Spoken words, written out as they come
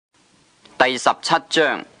第17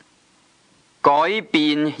章，改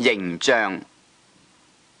變形象。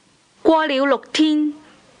過了6天，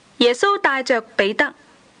耶穌帶着彼得、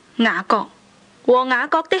雅各和雅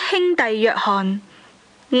各的兄弟約翰，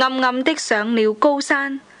暗暗的上了高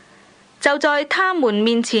山，就在他們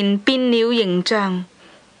面前變了形象，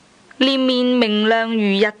臉面明亮如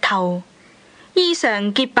日頭，衣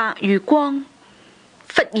裳潔白如光。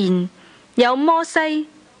忽然有摩西、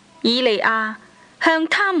以利亞向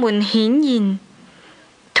他們顯現，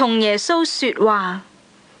同耶穌說話。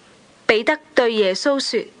彼得對耶穌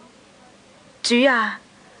說：主啊，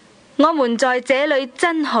我們在這裏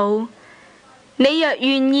真好，你若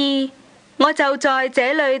願意，我就在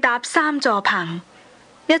這裏搭3座棚，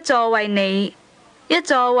一座為你，一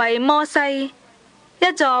座為摩西，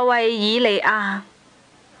一座為以利亞。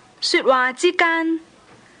說話之間，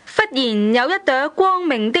忽然有一朵光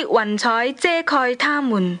明的雲彩遮蓋他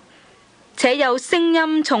們，且有聲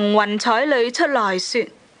音從雲彩裏出來說：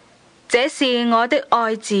這是我的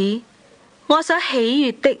愛子，我所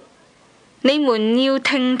喜悅的，你們要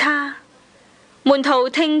聽他。門徒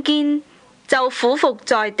聽見，就俯伏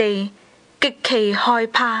在地，極其害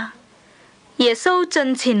怕。耶穌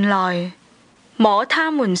進前來，摸他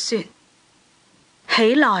們說：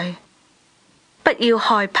起來，不要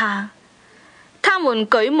害怕。他們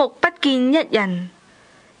舉目不見一人，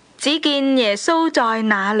只見耶穌在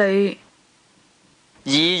那裏。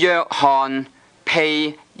以約翰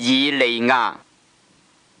披以利亞。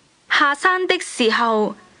下山的時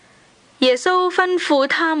候，耶穌吩咐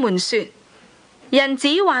他們說：人子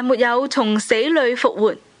還沒有從死裏復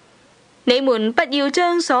活，你們不要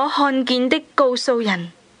將所看見的告訴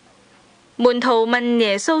人。門徒問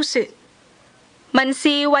耶穌說：文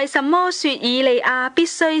士為什麼說以利亞必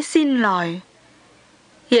須先來？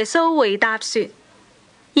耶穌回答說：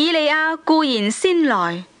以利亞固然先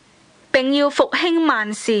來，並要復興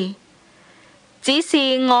萬事，只是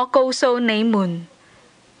我告訴你們，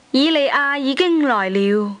以利亞已經來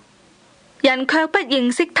了，人卻不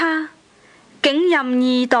認識他，竟任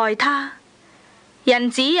意待他。人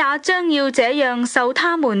子也將要這樣受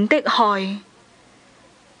他們的害。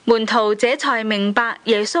門徒這才明白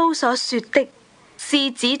耶穌所說的是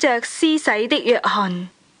指着施洗的約翰。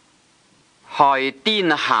害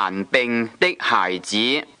癲癇病的孩子。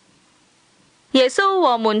耶穌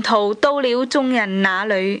和門徒到了眾人那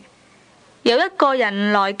裏，有一個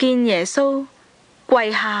人來見耶穌，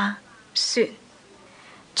跪下說：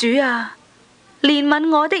主啊，憐憫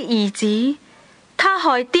我的兒子，他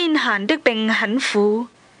害癲癇的病很苦，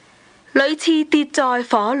屢次跌在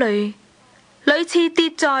火裏，屢次跌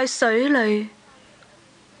在水裏。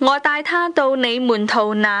我帶他到你門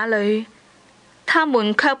徒那裏，他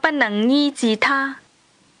們卻不能醫治他。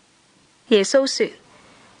耶穌說：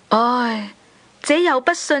唉，這又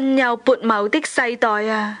不信又悖謬的世代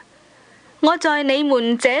啊！我在你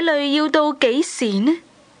們這裏要到幾時呢？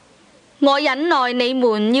我忍耐你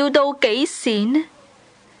們要到幾時呢？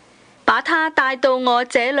把他帶到我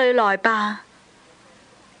這裏來吧。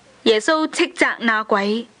耶穌斥責那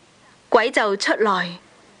鬼，鬼就出來，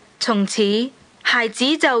從此孩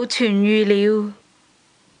子就痊癒了。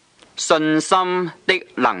信心的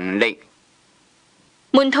能力。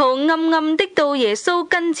門徒暗暗的到耶穌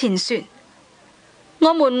跟前說：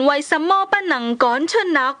我們為什麼不能趕出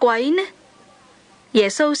那鬼呢？耶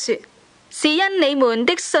穌說：是因你們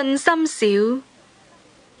的信心少。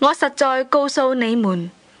我實在告訴你們，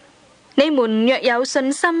你們若有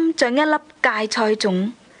信心像一粒芥菜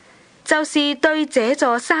種，就是對這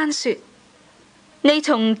座山說：你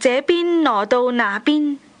從這邊挪到那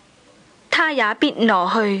邊，他也必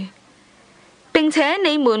挪去。並且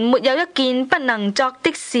你們沒有一件不能作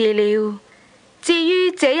的事了。至於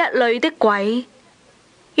這一類的鬼，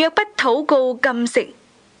若不禱告禁食，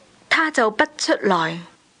他就不出來。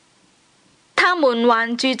他們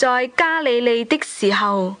還住在加利利的時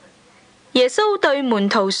候，耶穌對門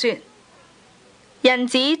徒說：人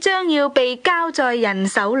子將要被交在人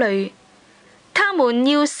手裏，他們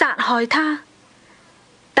要殺害他，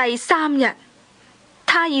第3日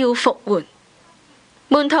他要復活。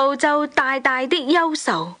門徒就大大的憂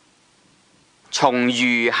愁。從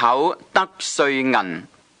魚口得稅銀。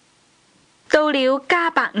到了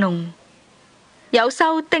迦百農，有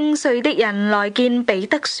收丁稅的人來見彼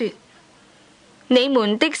得說：你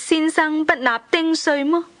們的先生不納丁稅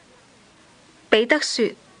麼？彼得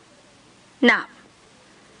說：納。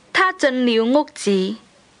他進了屋子，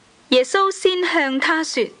耶穌先向他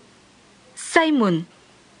說：西門，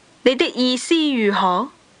你的意思如何？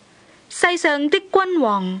世上的君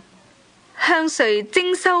王向誰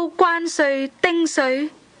徵收關稅丁稅？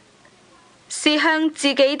是向自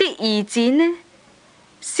己的兒子呢？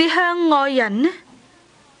是向外人呢？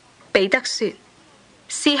彼得說：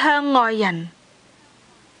是向外人。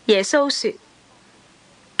耶穌說：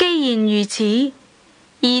既然如此，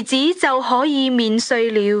兒子就可以免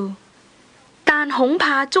稅了，但恐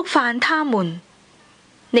怕觸犯他們。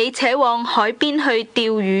你且往海邊去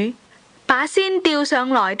釣魚，把先釣上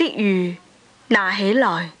來的魚拿起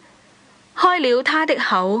來，開了他的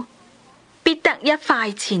口，必得一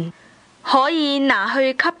塊錢，可以拿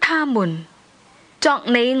去給他們，作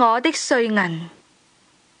你我的稅銀。